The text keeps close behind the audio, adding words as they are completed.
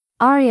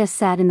Arya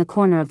sat in the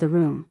corner of the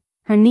room,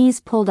 her knees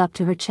pulled up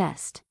to her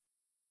chest.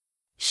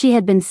 She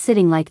had been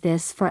sitting like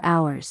this for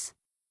hours.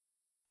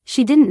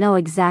 She didn't know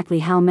exactly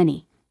how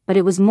many, but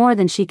it was more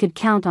than she could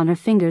count on her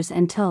fingers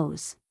and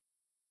toes.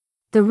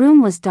 The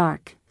room was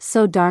dark,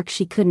 so dark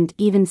she couldn't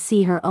even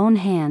see her own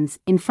hands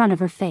in front of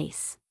her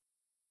face.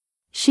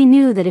 She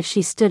knew that if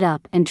she stood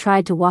up and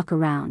tried to walk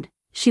around,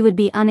 she would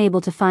be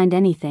unable to find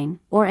anything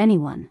or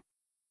anyone.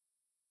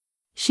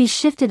 She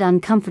shifted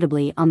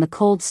uncomfortably on the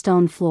cold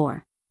stone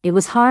floor. It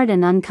was hard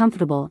and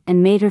uncomfortable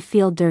and made her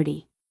feel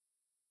dirty.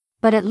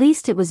 But at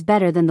least it was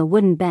better than the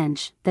wooden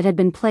bench that had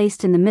been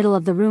placed in the middle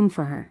of the room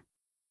for her.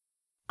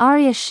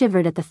 Arya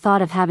shivered at the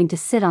thought of having to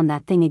sit on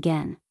that thing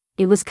again.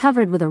 It was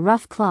covered with a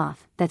rough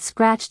cloth that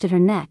scratched at her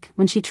neck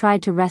when she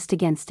tried to rest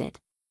against it.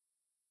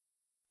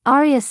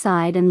 Arya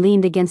sighed and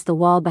leaned against the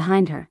wall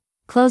behind her,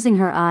 closing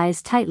her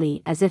eyes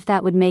tightly as if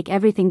that would make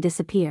everything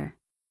disappear.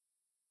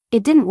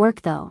 It didn't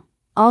work though.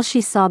 All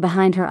she saw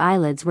behind her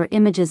eyelids were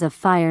images of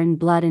fire and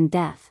blood and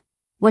death,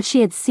 what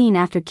she had seen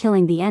after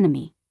killing the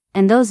enemy,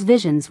 and those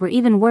visions were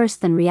even worse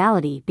than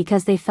reality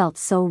because they felt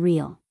so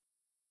real.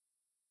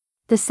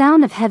 The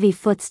sound of heavy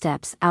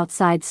footsteps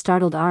outside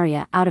startled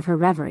Arya out of her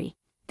reverie.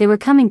 They were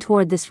coming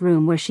toward this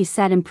room where she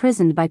sat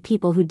imprisoned by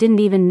people who didn't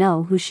even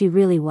know who she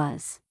really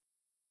was.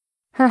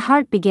 Her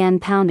heart began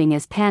pounding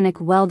as panic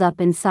welled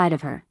up inside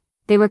of her.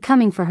 They were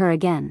coming for her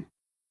again.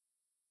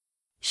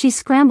 She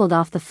scrambled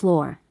off the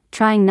floor,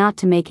 trying not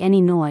to make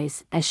any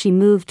noise as she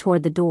moved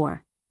toward the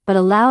door, but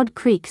a loud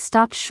creak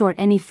stopped short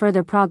any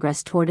further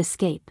progress toward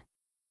escape.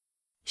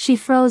 She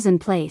froze in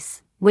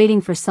place,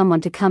 waiting for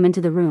someone to come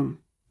into the room,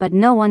 but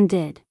no one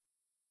did.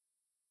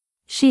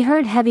 She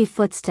heard heavy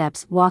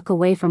footsteps walk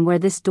away from where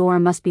this door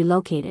must be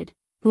located.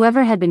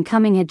 Whoever had been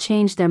coming had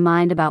changed their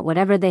mind about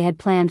whatever they had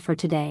planned for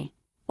today,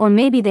 or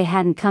maybe they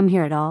hadn't come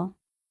here at all.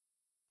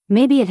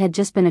 Maybe it had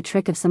just been a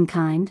trick of some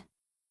kind.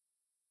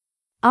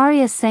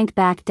 Arya sank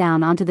back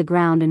down onto the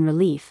ground in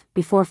relief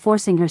before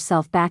forcing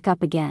herself back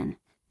up again.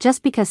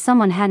 Just because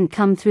someone hadn't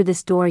come through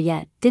this door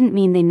yet didn't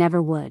mean they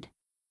never would.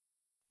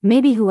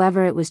 Maybe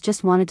whoever it was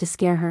just wanted to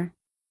scare her.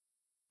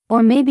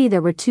 Or maybe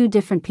there were two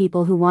different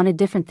people who wanted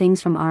different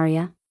things from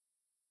Arya.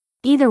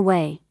 Either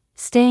way,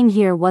 staying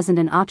here wasn't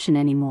an option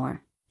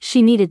anymore.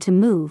 She needed to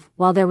move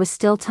while there was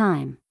still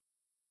time.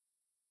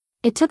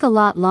 It took a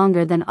lot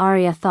longer than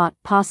Arya thought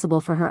possible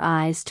for her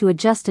eyes to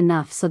adjust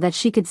enough so that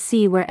she could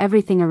see where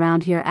everything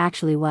around here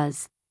actually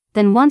was.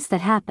 Then once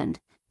that happened,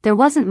 there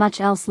wasn't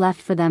much else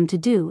left for them to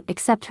do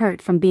except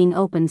hurt from being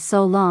open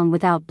so long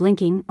without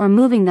blinking or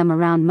moving them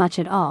around much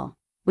at all,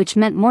 which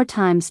meant more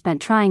time spent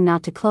trying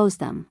not to close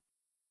them.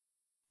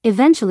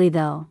 Eventually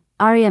though,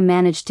 Arya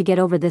managed to get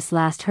over this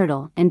last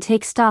hurdle and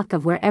take stock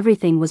of where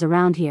everything was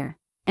around here,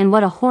 and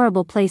what a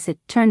horrible place it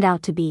turned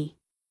out to be.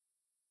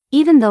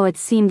 Even though it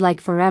seemed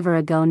like forever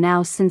ago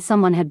now since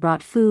someone had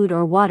brought food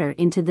or water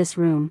into this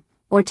room,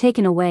 or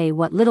taken away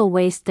what little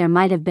waste there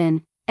might have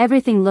been,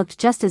 everything looked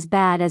just as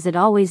bad as it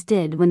always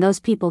did when those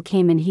people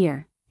came in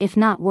here, if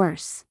not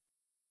worse.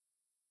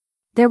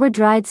 There were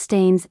dried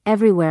stains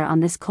everywhere on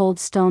this cold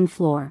stone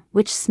floor,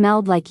 which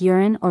smelled like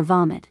urine or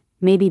vomit,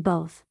 maybe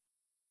both.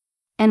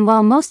 And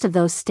while most of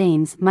those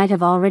stains might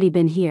have already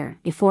been here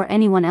before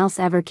anyone else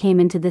ever came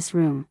into this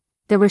room,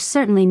 there were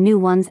certainly new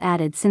ones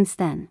added since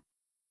then.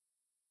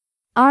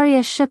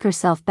 Arya shook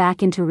herself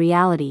back into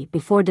reality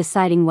before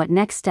deciding what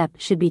next step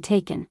should be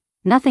taken.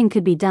 Nothing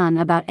could be done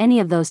about any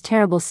of those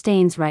terrible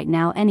stains right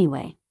now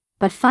anyway,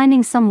 but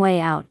finding some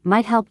way out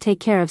might help take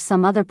care of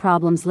some other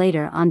problems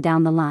later on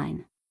down the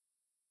line.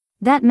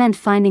 That meant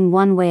finding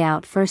one way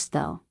out first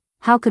though.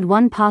 How could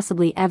one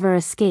possibly ever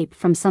escape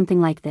from something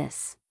like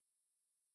this?